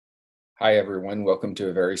Hi, everyone. Welcome to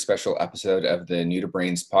a very special episode of the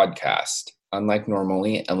NudiBrains podcast. Unlike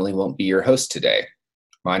normally, Emily won't be your host today.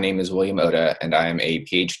 My name is William Oda, and I am a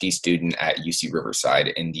Ph.D. student at UC Riverside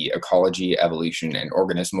in the Ecology, Evolution, and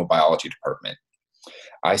Organismal Biology department.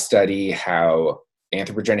 I study how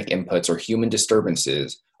anthropogenic inputs or human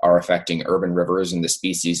disturbances are affecting urban rivers and the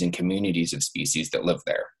species and communities of species that live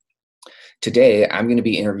there. Today, I'm going to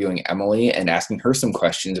be interviewing Emily and asking her some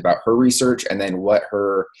questions about her research and then what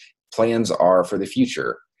her plans are for the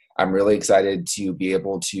future. I'm really excited to be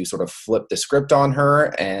able to sort of flip the script on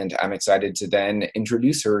her, and I'm excited to then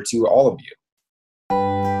introduce her to all of you.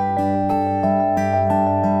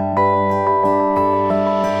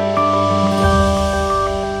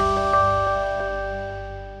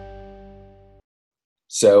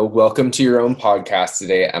 So, welcome to your own podcast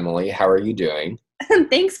today, Emily. How are you doing?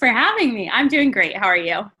 Thanks for having me. I'm doing great. How are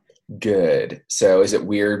you? Good. So is it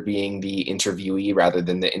weird being the interviewee rather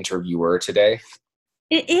than the interviewer today?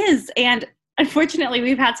 It is. And unfortunately,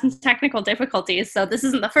 we've had some technical difficulties. So this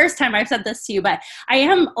isn't the first time I've said this to you, but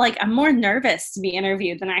I'm more nervous to be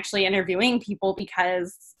interviewed than actually interviewing people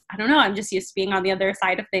because I don't know, I'm just used to being on the other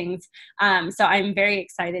side of things. So I'm very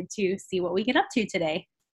excited to see what we get up to today.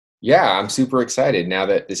 Yeah, I'm super excited. Now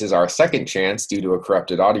that this is our second chance due to a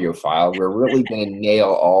corrupted audio file, we're really going to nail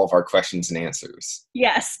all of our questions and answers.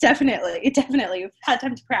 Yes, definitely. Definitely. We've had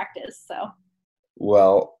time to practice.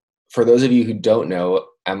 Well, for those of you who don't know,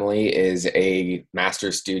 Emily is a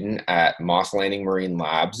master's student at Moss Landing Marine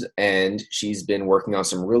Labs, and she's been working on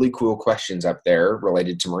some really cool questions up there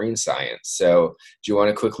related to marine science. So do you want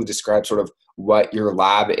to quickly describe sort of what your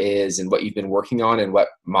lab is and what you've been working on and what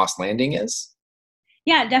Moss Landing is?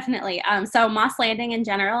 Yeah, definitely. So Moss Landing in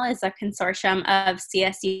general is a consortium of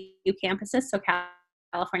CSU campuses, so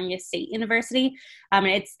California State University.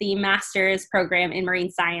 It's the master's program in marine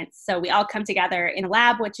science. So we all come together in a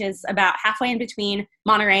lab, which is about halfway in between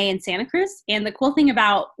Monterey and Santa Cruz. And the cool thing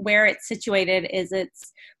about where it's situated is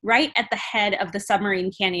it's right at the head of the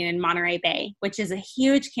submarine canyon in Monterey Bay, which is a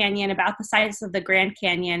huge canyon about the size of the Grand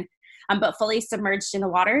Canyon, but fully submerged in the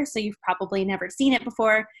water. So you've probably never seen it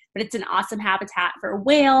before, but it's an awesome habitat for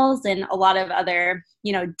whales and a lot of other,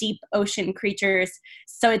 deep ocean creatures.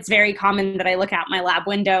 So it's very common that I look out my lab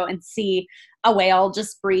window and see a whale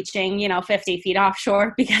just breaching, 50 feet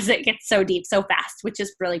offshore because it gets so deep so fast, which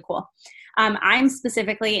is really cool. I'm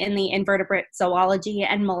specifically in the invertebrate zoology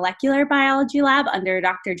and molecular biology lab under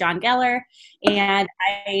Dr. John Geller, and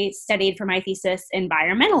I studied for my thesis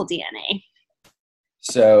environmental DNA.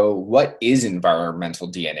 So what is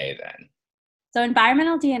environmental DNA then? So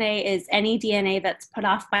environmental DNA is any DNA that's put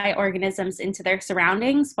off by organisms into their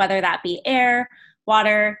surroundings, whether that be air,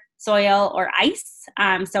 water, soil, or ice.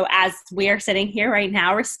 So as we are sitting here right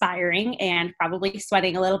now respiring and probably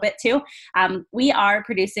sweating a little bit too, we are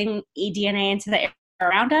producing eDNA into the air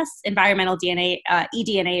around us. Environmental DNA,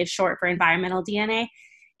 eDNA is short for environmental DNA.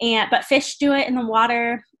 But fish do it in the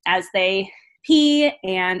water as they pee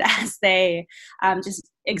and as they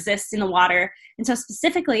just exist in the water. And so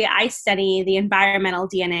specifically, I study the environmental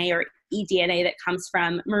DNA or eDNA that comes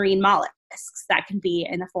from marine mollusks. That can be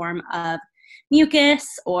in the form of mucus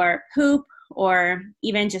or poop, or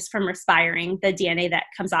even just from respiring the DNA that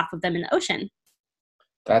comes off of them in the ocean.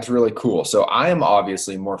 That's really cool. So I am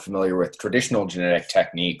obviously more familiar with traditional genetic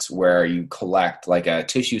techniques where you collect like a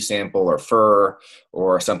tissue sample or fur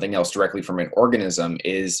or something else directly from an organism.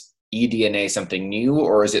 Is eDNA something new,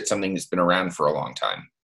 or is it something that's been around for a long time?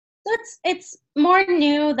 So it's more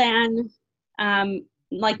new than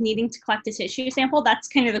needing to collect a tissue sample. That's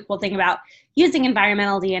kind of the cool thing about using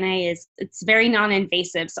environmental DNA is it's very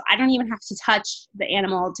non-invasive. So I don't even have to touch the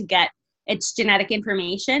animal to get its genetic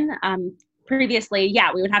information. Previously,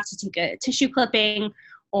 we would have to take a tissue clipping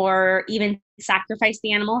or even sacrifice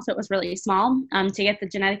the animal if it was really small to get the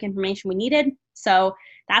genetic information we needed. So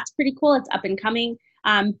that's pretty cool. It's up and coming.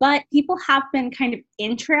 But people have been kind of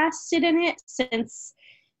interested in it since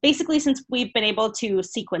we've been able to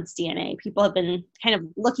sequence DNA. People have been kind of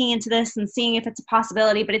looking into this and seeing if it's a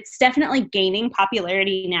possibility, but it's definitely gaining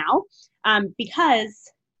popularity now because,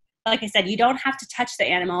 like I said, you don't have to touch the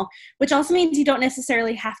animal, which also means you don't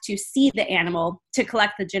necessarily have to see the animal to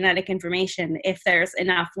collect the genetic information. If there's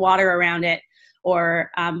enough water around it or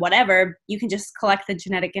whatever, you can just collect the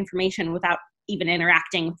genetic information without even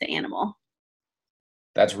interacting with the animal.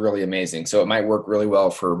 That's really amazing. So it might work really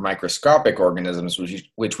well for microscopic organisms,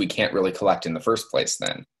 which we can't really collect in the first place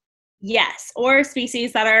then. Yes, or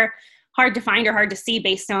species that are hard to find or hard to see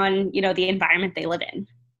based on, the environment they live in.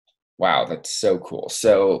 Wow, that's so cool.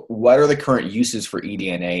 So what are the current uses for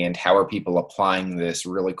eDNA and how are people applying this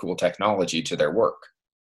really cool technology to their work?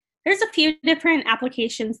 There's a few different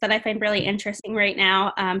applications that I find really interesting right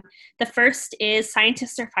now. The first is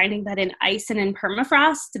scientists are finding that in ice and in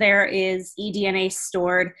permafrost, there is eDNA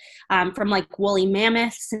stored from like woolly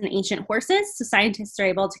mammoths and ancient horses. So scientists are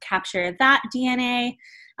able to capture that DNA.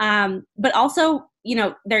 But also,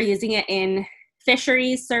 they're using it in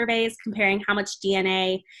fisheries surveys, comparing how much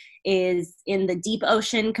DNA is in the deep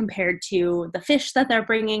ocean compared to the fish that they're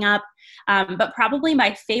bringing up. But probably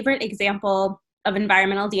my favorite example of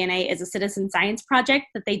environmental DNA is a citizen science project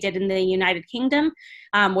that they did in the United Kingdom,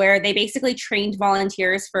 where they basically trained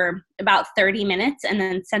volunteers for about 30 minutes and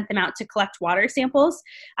then sent them out to collect water samples.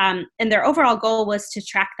 And their overall goal was to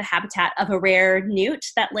track the habitat of a rare newt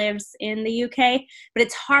that lives in the UK, but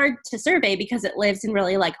it's hard to survey because it lives in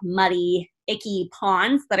really like muddy, icky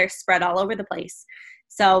ponds that are spread all over the place.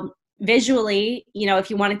 So visually, if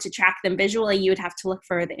you wanted to track them visually, you would have to look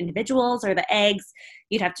for the individuals or the eggs.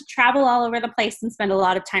 You'd have to travel all over the place and spend a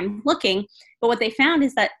lot of time looking. But what they found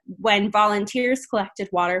is that when volunteers collected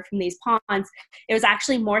water from these ponds, it was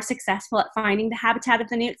actually more successful at finding the habitat of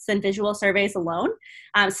the newts than visual surveys alone.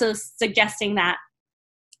 So suggesting that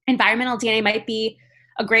environmental DNA might be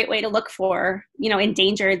a great way to look for,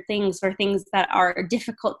 endangered things or things that are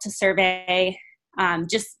difficult to survey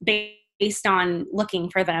just based on looking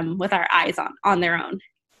for them with our eyes on their own.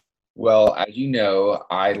 Well, as you know,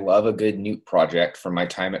 I love a good newt project from my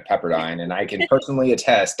time at Pepperdine, and I can personally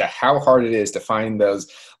attest to how hard it is to find those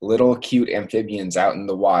little cute amphibians out in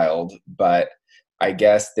the wild. But I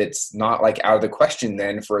guess that's not like out of the question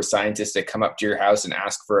then for a scientist to come up to your house and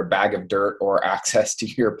ask for a bag of dirt or access to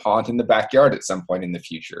your pond in the backyard at some point in the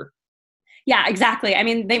future. Yeah, exactly. I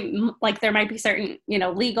mean, there might be certain,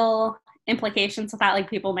 legal implications of that, like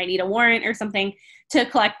people might need a warrant or something to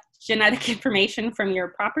collect genetic information from your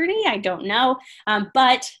property. I don't know,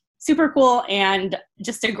 but super cool and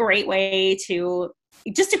just a great tool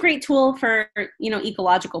for,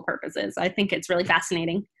 ecological purposes. I think it's really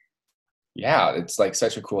fascinating. Yeah, it's like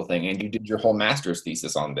such a cool thing. And you did your whole master's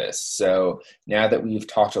thesis on this. So now that we've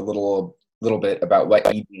talked a little bit about what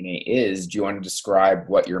eDNA is, do you want to describe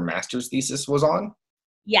what your master's thesis was on?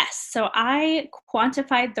 Yes. So I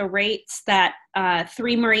quantified the rates that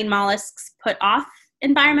 3 marine mollusks put off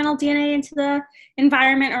environmental DNA into the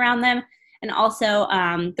environment around them, and also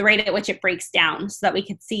the rate at which it breaks down, so that we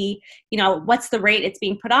could see, what's the rate it's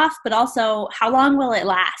being put off, but also how long will it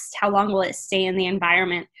last? How long will it stay in the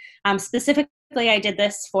environment? Specifically, I did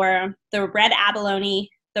this for the red abalone,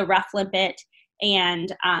 the rough limpet,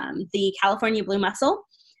 and the California blue mussel.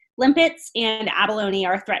 Limpets and abalone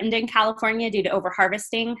are threatened in California due to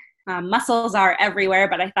overharvesting. Mussels are everywhere,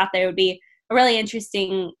 but I thought they would be a really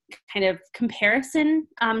interesting kind of comparison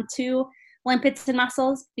to limpets and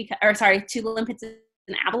mussels, to limpets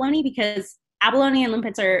and abalone, because abalone and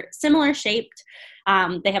limpets are similar shaped.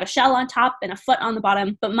 They have a shell on top and a foot on the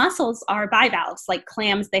bottom, but mussels are bivalves. Like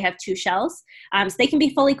clams, they have 2 shells. So they can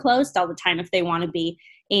be fully closed all the time if they want to be.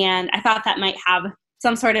 And I thought that might have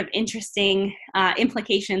some sort of interesting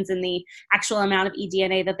implications in the actual amount of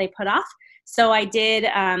eDNA that they put off. So I did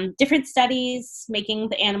different studies, making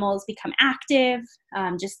the animals become active,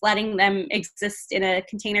 just letting them exist in a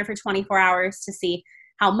container for 24 hours to see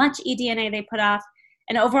how much eDNA they put off.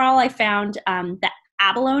 And overall, I found that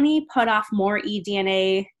abalone put off more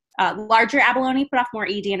eDNA, larger abalone put off more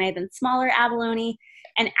eDNA than smaller abalone,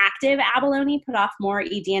 and active abalone put off more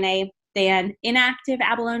eDNA than inactive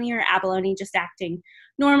abalone, or abalone just acting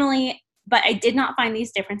normally. But I did not find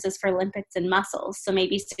these differences for limpets and mussels, so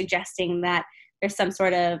maybe suggesting that there's some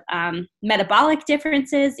sort of metabolic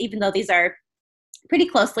differences, even though these are pretty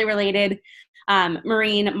closely related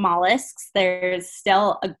marine mollusks. There's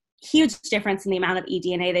still a huge difference in the amount of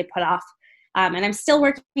eDNA they put off. And I'm still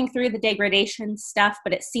working through the degradation stuff,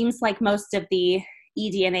 but it seems like most of the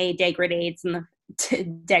eDNA degrades in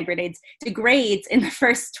the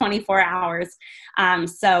first 24 hours.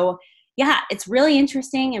 So yeah, it's really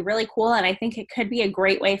interesting and really cool. And I think it could be a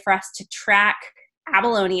great way for us to track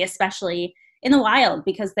abalone, especially in the wild,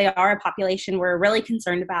 because they are a population we're really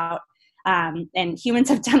concerned about. And humans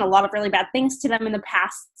have done a lot of really bad things to them in the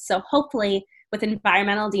past. So hopefully with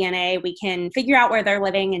environmental DNA, we can figure out where they're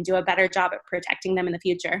living and do a better job at protecting them in the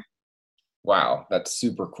future. Wow, that's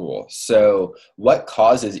super cool. So what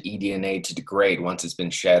causes eDNA to degrade once it's been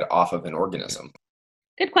shed off of an organism?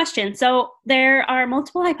 Good question. So there are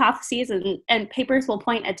multiple hypotheses, and papers will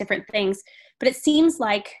point at different things, but it seems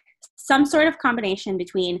like some sort of combination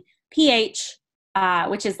between pH,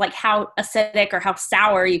 which is like how acidic or how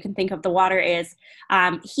sour you can think of the water is,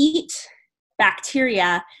 heat,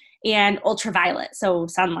 bacteria, and ultraviolet, so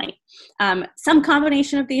sunlight. Some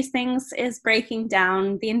combination of these things is breaking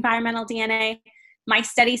down the environmental DNA. my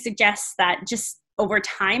study suggests that just over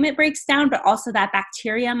time it breaks down, but also that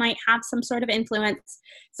bacteria might have some sort of influence.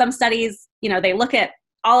 Some studies, they look at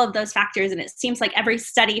all of those factors, and it seems like every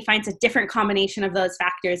study finds a different combination of those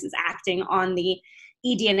factors is acting on the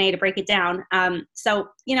eDNA to break it down. So,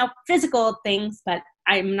 physical things, but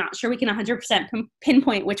I'm not sure we can 100%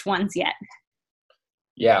 pinpoint which ones yet.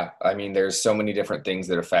 Yeah, I mean, there's so many different things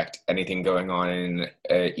that affect anything going on in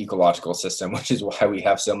an ecological system, which is why we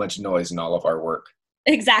have so much noise in all of our work.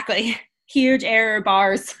 Exactly. Huge error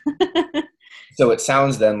bars. So it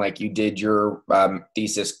sounds then like you did your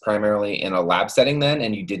thesis primarily in a lab setting then,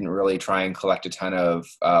 and you didn't really try and collect a ton of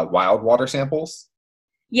wild water samples?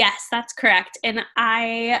 Yes, that's correct. And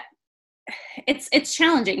it's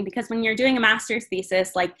challenging because when you're doing a master's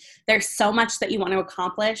thesis, like there's so much that you want to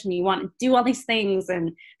accomplish and you want to do all these things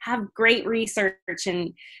and have great research,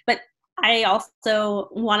 but I also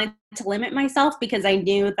wanted to limit myself because I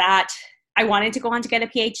knew that I wanted to go on to get a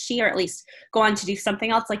PhD, or at least go on to do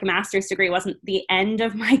something else. Like a master's degree wasn't the end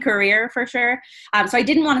of my career for sure. So I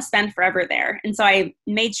didn't want to spend forever there. And so I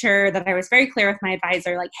made sure that I was very clear with my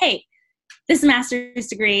advisor, like, hey, this is a master's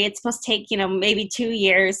degree. It's supposed to take, maybe 2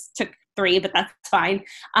 years. Took 3, but that's fine.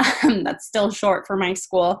 That's still short for my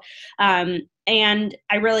school. And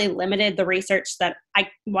I really limited the research that I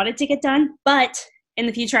wanted to get done. But in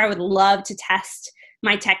the future, I would love to test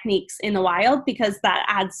my techniques in the wild, because that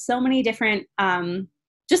adds so many different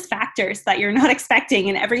just factors that you're not expecting,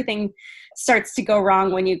 and everything starts to go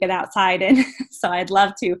wrong when you get outside. And so I'd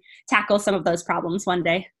love to tackle some of those problems one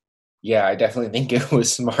day. Yeah, I definitely think it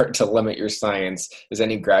was smart to limit your science. As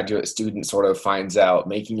any graduate student sort of finds out,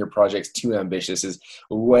 making your projects too ambitious is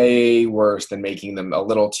way worse than making them a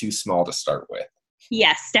little too small to start with.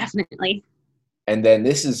 Yes, definitely. And then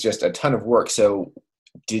this is just a ton of work. So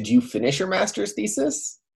did you finish your master's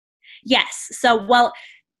thesis? Yes. So, well,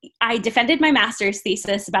 I defended my master's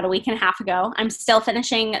thesis about a week and a half ago. I'm still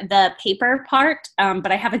finishing the paper part,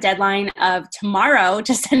 but I have a deadline of tomorrow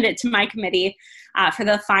to send it to my committee for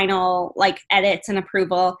the final edits and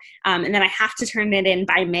approval. And then I have to turn it in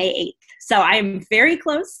by May 8th. So I'm very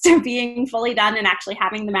close to being fully done and actually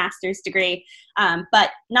having the master's degree, but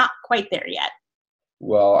not quite there yet.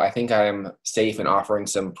 Well, I think I'm safe in offering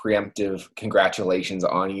some preemptive congratulations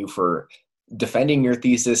on you for defending your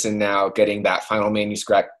thesis and now getting that final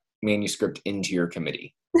manuscript into your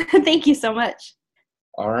committee. Thank you so much.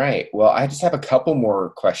 All right. Well, I just have a couple more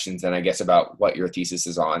questions then, I guess, about what your thesis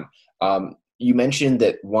is on. You mentioned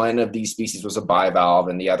that one of these species was a bivalve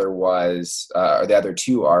and the other was, or the other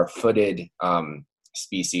two are footed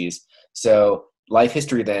species. So life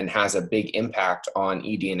history then has a big impact on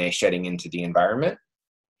eDNA shedding into the environment.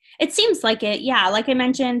 It seems like it, yeah. Like I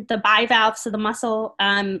mentioned, the bivalve, so the mussel,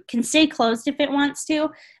 can stay closed if it wants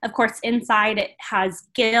to. Of course, inside it has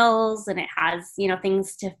gills and it has,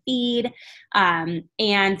 things to feed.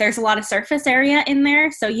 And there's a lot of surface area in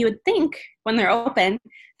there. So you would think when they're open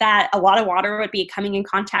that a lot of water would be coming in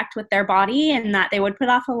contact with their body and that they would put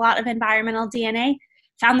off a lot of environmental DNA.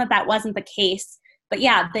 Found that wasn't the case. But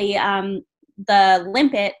yeah, the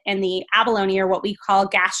limpet and the abalone are what we call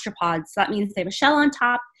gastropods. So that means they have a shell on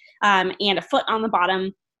top and a foot on the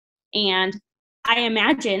bottom. And I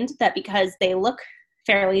imagined that because they look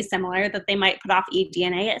fairly similar, that they might put off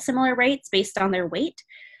eDNA at similar rates based on their weight.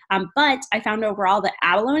 But I found overall that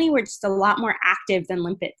abalone were just a lot more active than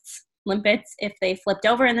limpets. Limpets, if they flipped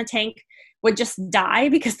over in the tank, would just die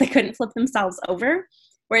because they couldn't flip themselves over.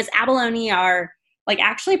 Whereas abalone are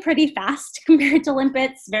actually pretty fast compared to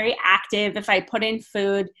limpets, very active. If I put in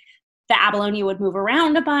food, the abalone would move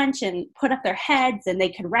around a bunch and put up their heads, and they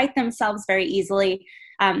could right themselves very easily.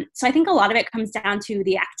 So I think a lot of it comes down to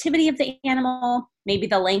the activity of the animal, maybe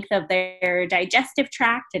the length of their digestive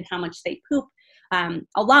tract and how much they poop.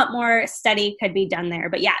 A lot more study could be done there.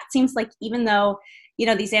 But yeah, it seems like even though,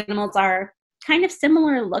 these animals are kind of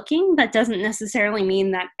similar looking, that doesn't necessarily mean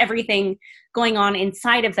that everything going on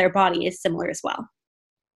inside of their body is similar as well.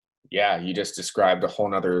 Yeah, you just described a whole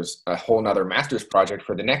nother master's project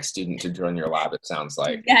for the next student to join your lab, it sounds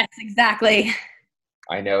like. Yes, exactly.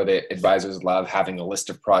 I know that advisors love having a list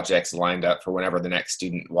of projects lined up for whenever the next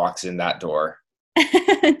student walks in that door.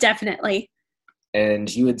 Definitely.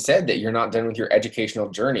 And you had said that you're not done with your educational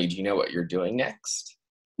journey. Do you know what you're doing next?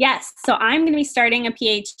 Yes, so I'm going to be starting a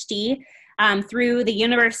PhD through the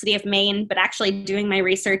University of Maine, but actually doing my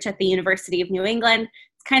research at the University of New England.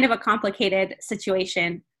 It's kind of a complicated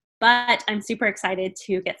situation, but I'm super excited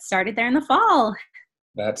to get started there in the fall.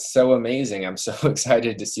 That's so amazing. I'm so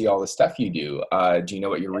excited to see all the stuff you do. Do you know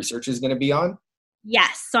what your research is going to be on?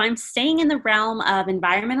 Yes, so I'm staying in the realm of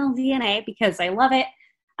environmental DNA because I love it.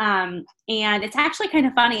 And it's actually kind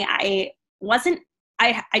of funny. I wasn't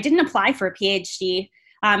I didn't apply for a PhD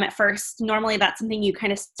at first. Normally that's something you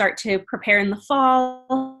kind of start to prepare in the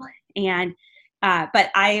fall. And, but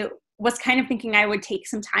I was kind of thinking I would take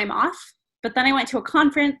some time off. But then I went to a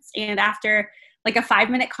conference, and after like a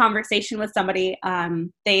 5-minute conversation with somebody,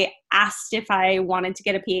 they asked if I wanted to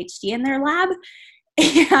get a PhD in their lab.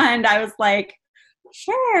 And I was like,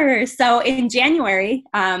 sure. So in January,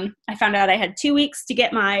 I found out I had 2 weeks to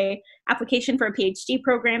get my application for a PhD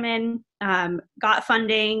program in, got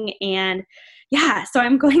funding, and yeah, so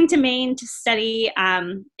I'm going to Maine to study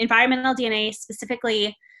environmental DNA,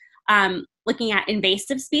 specifically looking at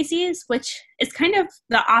invasive species, which is kind of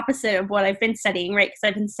the opposite of what I've been studying, right? Because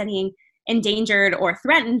I've been studying endangered or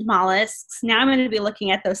threatened mollusks. Now I'm going to be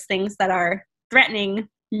looking at those things that are threatening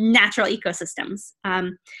natural ecosystems.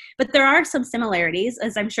 But there are some similarities,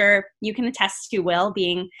 as I'm sure you can attest to, Will,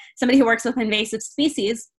 being somebody who works with invasive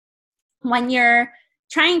species. When you're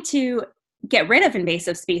trying to get rid of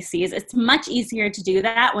invasive species, it's much easier to do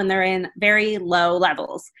that when they're in very low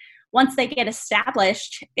levels. Once they get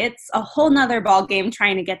established, it's a whole nother ballgame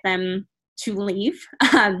trying to get them to leave.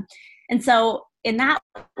 And so in that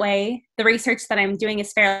way, the research that I'm doing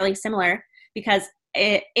is fairly similar, because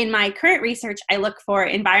in my current research, I look for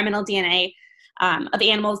environmental DNA of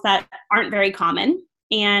animals that aren't very common.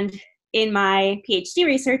 And in my PhD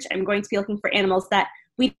research, I'm going to be looking for animals that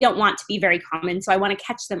we don't want to be very common. So I want to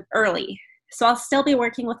catch them early. So I'll still be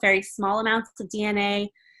working with very small amounts of DNA,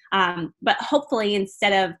 but hopefully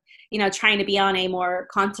instead of trying to be on a more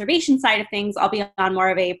conservation side of things, I'll be on more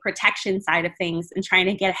of a protection side of things and trying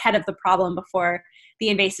to get ahead of the problem before the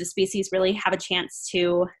invasive species really have a chance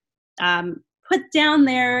to put down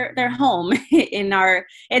their home in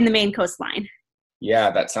the Maine coastline.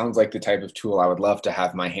 Yeah, that sounds like the type of tool I would love to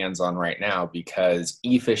have my hands on right now, because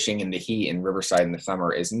e-fishing in the heat in Riverside in the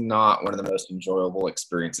summer is not one of the most enjoyable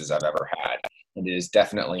experiences I've ever had. And it is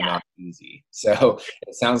definitely not easy. So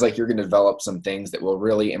it sounds like you're going to develop some things that will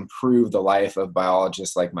really improve the life of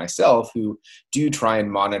biologists like myself, who do try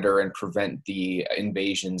and monitor and prevent the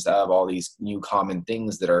invasions of all these new common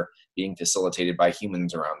things that are being facilitated by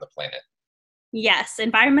humans around the planet. Yes,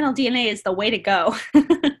 environmental DNA is the way to go.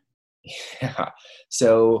 Yeah.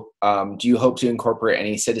 So do you hope to incorporate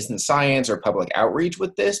any citizen science or public outreach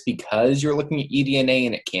with this, because you're looking at eDNA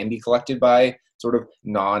and it can be collected by sort of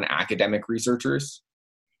non-academic researchers?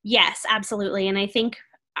 Yes, absolutely. And I think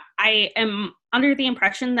I am under the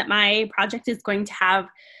impression that my project is going to have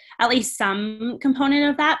at least some component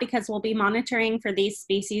of that, because we'll be monitoring for these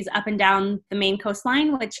species up and down the Maine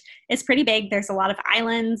coastline, which is pretty big. There's a lot of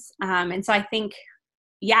islands. And so I think,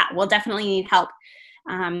 yeah, we'll definitely need help.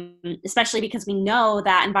 Especially because we know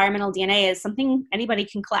that environmental DNA is something anybody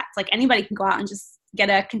can collect. Like anybody can go out and just get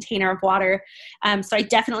a container of water. So I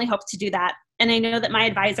definitely hope to do that. And I know that my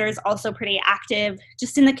advisor is also pretty active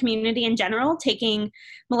just in the community in general, taking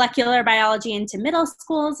molecular biology into middle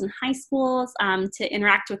schools and high schools to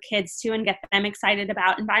interact with kids too and get them excited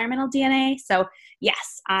about environmental DNA. So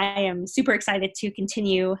yes, I am super excited to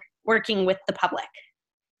continue working with the public.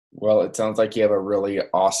 Well, it sounds like you have a really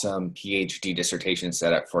awesome PhD dissertation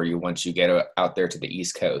set up for you once you get out there to the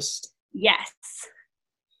East Coast. Yes.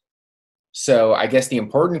 So I guess the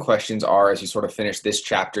important questions are, as you sort of finish this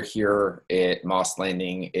chapter here at Moss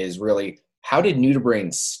Landing, is really, how did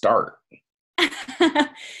NudiBrains start?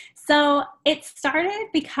 So it started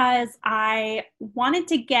because I wanted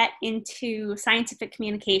to get into scientific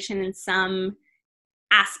communication in some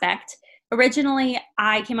aspect. Originally,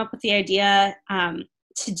 I came up with the idea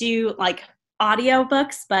to do like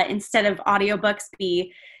audiobooks, but instead of audiobooks,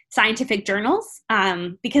 be scientific journals,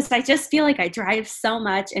 because I just feel like I drive so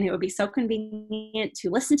much and it would be so convenient to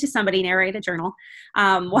listen to somebody narrate a journal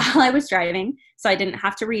while I was driving, so I didn't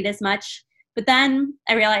have to read as much. But then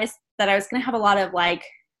I realized that I was going to have a lot of like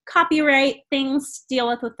copyright things to deal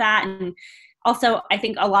with that. And also, I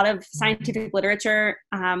think a lot of scientific literature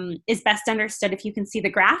is best understood if you can see the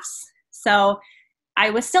graphs. So I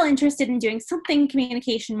was still interested in doing something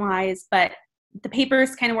communication-wise, but the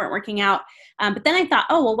papers kind of weren't working out. But then I thought,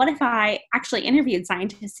 oh, well, what if I actually interviewed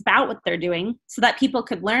scientists about what they're doing so that people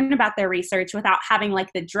could learn about their research without having like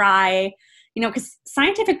the dry, because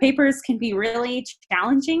scientific papers can be really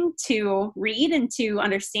challenging to read and to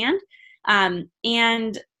understand.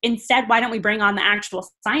 And instead, why don't we bring on the actual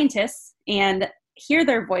scientists and hear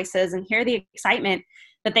their voices and hear the excitement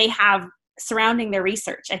that they have surrounding their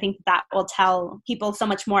research? I think that will tell people so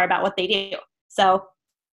much more about what they do. So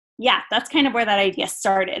yeah, that's kind of where that idea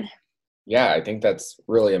started. Yeah, I think that's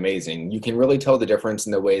really amazing. You can really tell the difference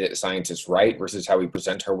in the way that scientists write versus how we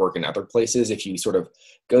present our work in other places. If you sort of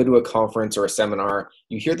go to a conference or a seminar,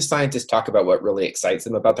 you hear the scientists talk about what really excites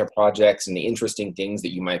them about their projects and the interesting things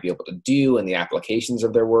that you might be able to do and the applications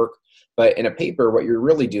of their work. But in a paper, what you're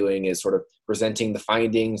really doing is sort of presenting the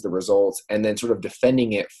findings, the results, and then sort of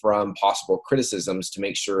defending it from possible criticisms to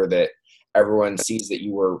make sure that everyone sees that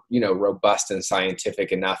you were, robust and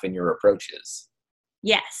scientific enough in your approaches.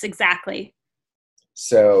 Yes, exactly.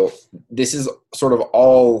 So this is sort of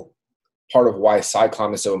all part of why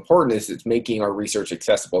SciComm is so important is it's making our research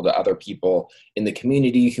accessible to other people in the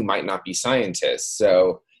community who might not be scientists.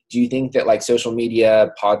 So do you think that like social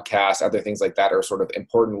media, podcasts, other things like that are sort of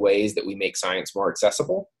important ways that we make science more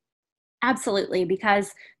accessible? Absolutely,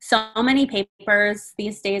 because so many papers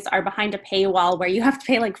these days are behind a paywall where you have to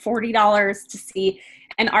pay like $40 to see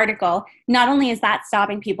an article. Not only is that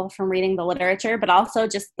stopping people from reading the literature, but also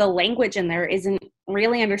just the language in there isn't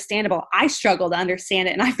really understandable. I struggle to understand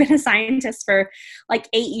it, and I've been a scientist for like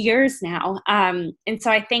 8 years now. And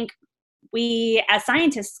so I think we as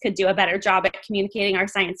scientists could do a better job at communicating our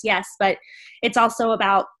science, yes, but it's also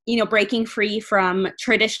about, breaking free from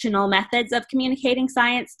traditional methods of communicating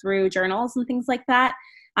science through journals and things like that.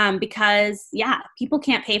 Because yeah, people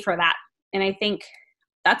can't pay for that. And I think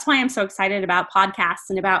that's why I'm so excited about podcasts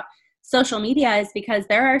and about social media, is because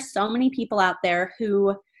there are so many people out there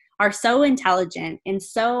who are so intelligent and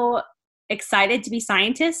so excited to be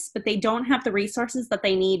scientists, but they don't have the resources that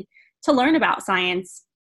they need to learn about science.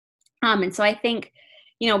 And so I think,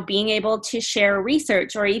 being able to share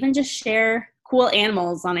research or even just share cool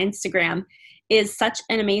animals on Instagram is such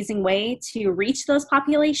an amazing way to reach those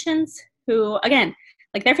populations who, again,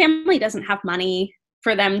 like their family doesn't have money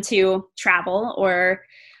for them to travel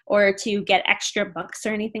or to get extra books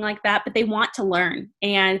or anything like that, but they want to learn,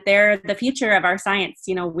 and they're the future of our science.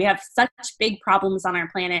 We have such big problems on our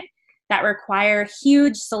planet that require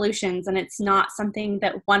huge solutions, and it's not something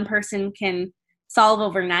that one person can solve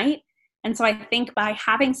overnight. And so I think by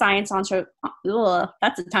having science on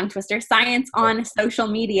that's a tongue twister, science on social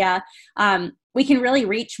media, we can really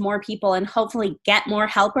reach more people and hopefully get more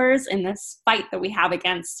helpers in this fight that we have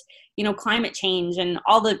against, climate change and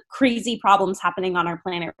all the crazy problems happening on our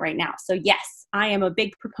planet right now. So yes, I am a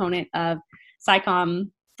big proponent of SciComm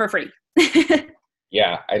for free.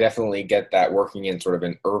 Yeah, I definitely get that working in sort of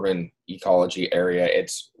an urban ecology area.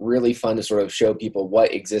 It's really fun to sort of show people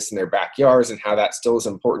what exists in their backyards and how that still is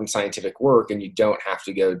important scientific work. And you don't have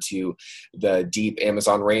to go to the deep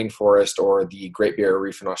Amazon rainforest or the Great Barrier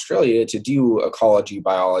Reef in Australia to do ecology,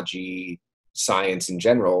 biology, science in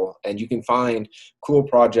general. And you can find cool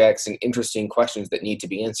projects and interesting questions that need to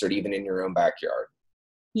be answered even in your own backyard.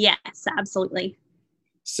 Yes, absolutely.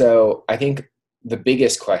 So I think the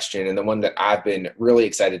biggest question, and the one that I've been really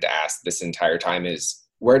excited to ask this entire time, is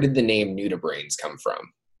where did the name NudiBrains come from?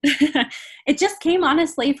 It just came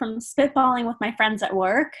honestly from spitballing with my friends at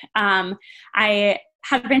work. I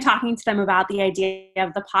have been talking to them about the idea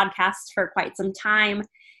of the podcast for quite some time.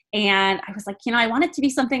 And I was like, I want it to be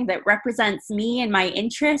something that represents me and my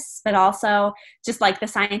interests, but also just like the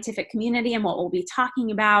scientific community and what we'll be talking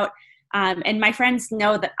about. And my friends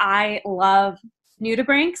know that I love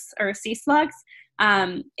nudibranchs or sea slugs.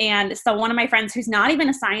 And so one of my friends who's not even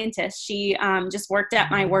a scientist, she just worked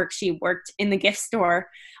at my work. She worked in the gift store.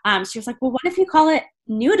 She was like, well, what if you call it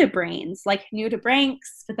NudiBrains, like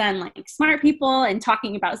nudibranchs, but then like smart people and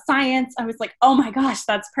talking about science? I was like, oh my gosh,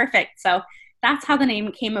 that's perfect. So that's how the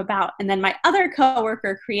name came about. And then my other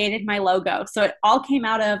coworker created my logo. So it all came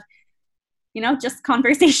out of, just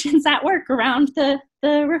conversations at work around the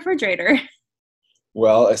refrigerator.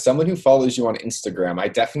 Well, as someone who follows you on Instagram, I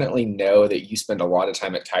definitely know that you spend a lot of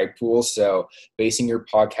time at tide pools. So basing your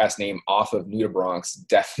podcast name off of nudibranchs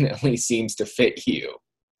definitely seems to fit you.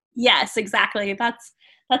 Yes, exactly. That's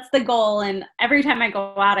the goal. And every time I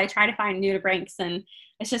go out, I try to find nudibranchs, and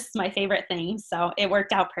it's just my favorite thing. So it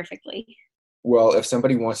worked out perfectly. Well, if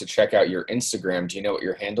somebody wants to check out your Instagram, do you know what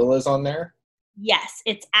your handle is on there? Yes,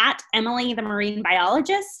 it's at Emily the Marine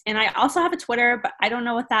Biologist. And I also have a Twitter, but I don't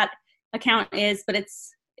know what that account is, but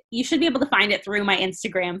you should be able to find it through my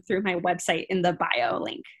Instagram, through my website in the bio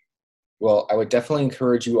link. Well, I would definitely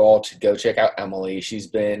encourage you all to go check out Emily. She's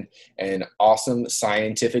been an awesome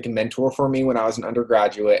scientific mentor for me when I was an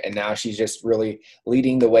undergraduate, and now she's just really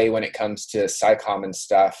leading the way when it comes to SciComm and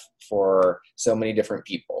stuff for so many different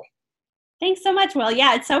people. Thanks so much, Will.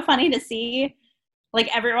 Yeah, it's so funny to see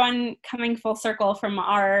like everyone coming full circle from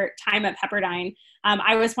our time at Pepperdine.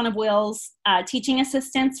 I was one of Will's teaching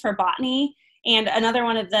assistants for botany, And another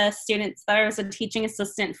one of the students that I was a teaching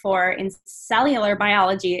assistant for in cellular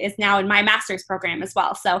biology is now in my master's program as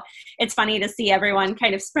well. So it's funny to see everyone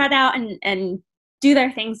kind of spread out and do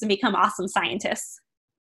their things and become awesome scientists.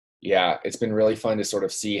 Yeah, it's been really fun to sort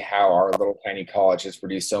of see how our little tiny college has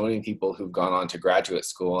produced so many people who've gone on to graduate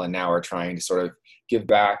school and now are trying to sort of give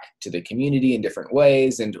back to the community in different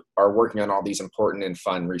ways and are working on all these important and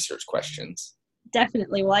fun research questions.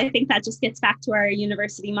 Definitely. Well, I think that just gets back to our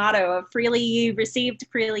university motto of freely received,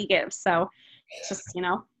 freely give. So just,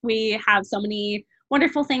 we have so many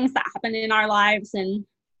wonderful things that happen in our lives, and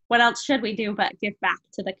what else should we do but give back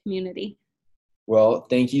to the community? Well,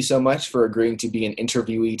 thank you so much for agreeing to be an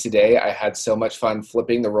interviewee today. I had so much fun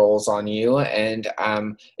flipping the roles on you, and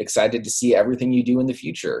I'm excited to see everything you do in the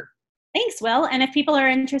future. Thanks, Will. And if people are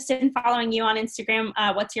interested in following you on Instagram,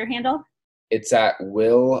 what's your handle? It's at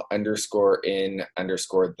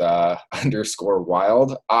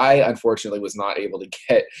will_in_the_wild. I unfortunately was not able to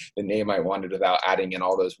get the name I wanted without adding in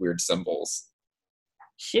all those weird symbols.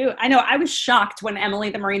 Shoot, I know. I was shocked when Emily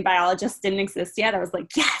the marine biologist didn't exist yet. I was like,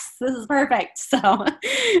 yes, this is perfect. So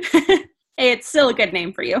it's still a good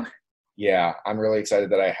name for you. Yeah, I'm really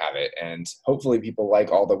excited that I have it. And hopefully people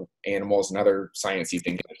like all the animals and other sciencey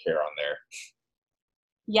things I share on there.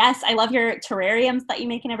 Yes, I love your terrariums that you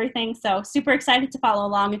make and everything. So super excited to follow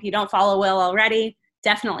along. If you don't follow Will already,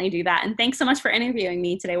 definitely do that. And thanks so much for interviewing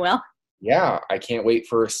me today, Will. Yeah, I can't wait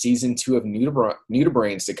for season 2 of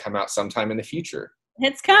NudiBrains to come out sometime in the future.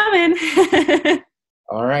 It's coming.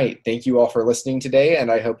 All right. Thank you all for listening today, and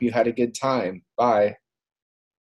I hope you had a good time. Bye.